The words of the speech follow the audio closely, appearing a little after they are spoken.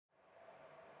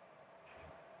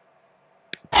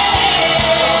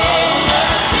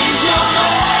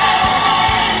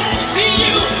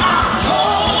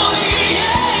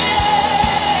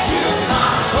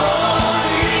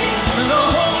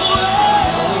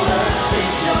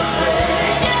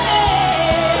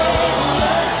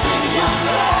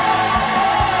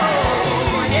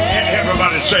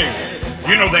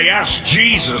know, they asked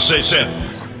Jesus, they said,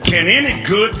 can any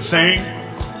good thing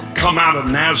come out of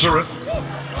Nazareth?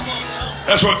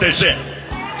 That's what they said.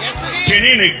 Can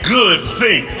any good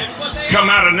thing come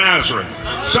out of Nazareth?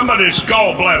 Somebody's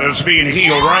gallbladder is being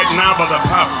healed right now by the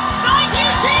power. Thank you,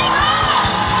 Jesus!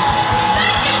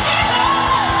 Thank you, Jesus!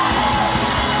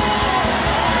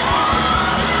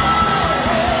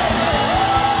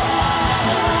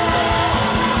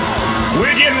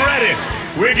 We're getting ready.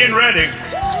 We're getting ready.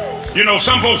 You know,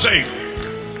 some folks say,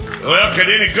 well, could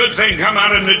any good thing come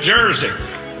out of New Jersey?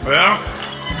 Well,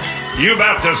 you're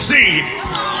about to see,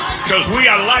 because we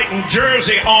are lighting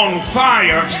Jersey on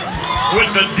fire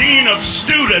with the Dean of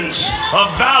Students of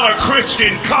Valor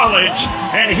Christian College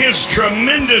and his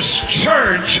tremendous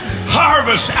church,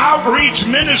 Harvest Outreach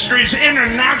Ministries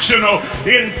International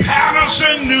in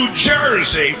Patterson, New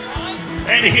Jersey,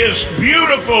 and his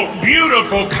beautiful,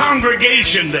 beautiful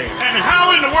congregation there. And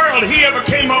how in the world he ever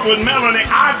came up with Melanie,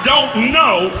 I don't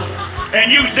know. And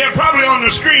they're probably on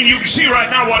the screen. You can see right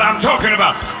now what I'm talking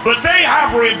about. But they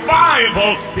have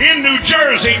revival in New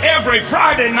Jersey every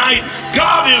Friday night.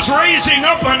 God is raising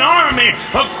up an army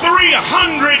of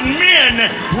 300 men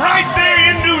right there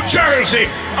in New Jersey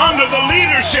under the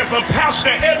leadership of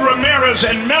Pastor Ed Ramirez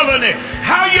and Melanie.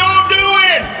 How y'all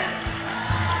doing?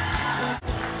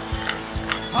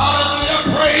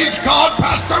 Hallelujah. Praise God.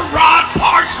 Pastor Rod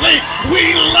Parsley,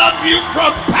 we love you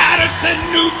from Patterson,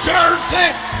 New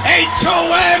Jersey.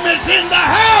 HOM is in the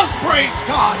house. Praise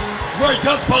God. We're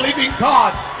just believing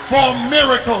God for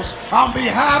miracles. On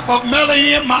behalf of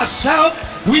Melanie and myself,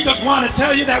 we just want to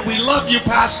tell you that we love you,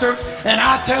 Pastor. And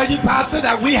I tell you, Pastor,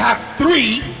 that we have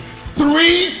three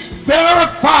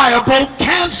verifiable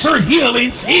cancer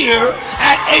healings here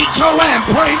at HOM.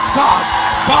 Praise God.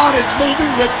 God is moving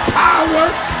with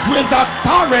power, with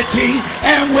authority,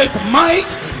 and with might,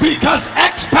 because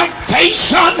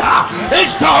expectation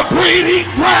is the breeding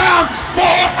ground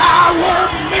for our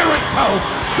miracle.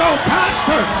 So,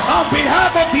 Pastor, on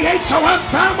behalf of the HOM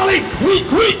family, we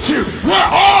greet you. We're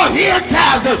all here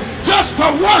gathered just to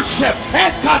worship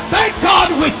and to thank God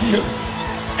with you.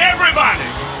 Everybody,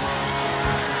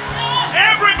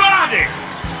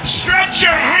 stretch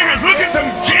your hands. Look at them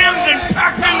jammed and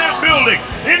packed in that building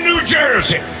in New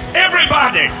Jersey.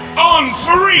 Everybody, on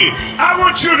three, I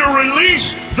want you to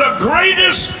release the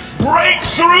greatest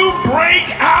breakthrough, break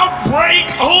out, break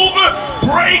over,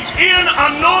 break in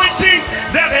anointing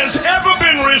that has ever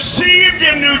been received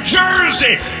in New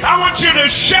Jersey. I want you to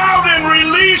shout and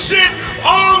release it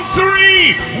on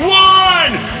three. 1,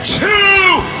 2,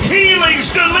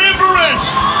 healings, deliverance.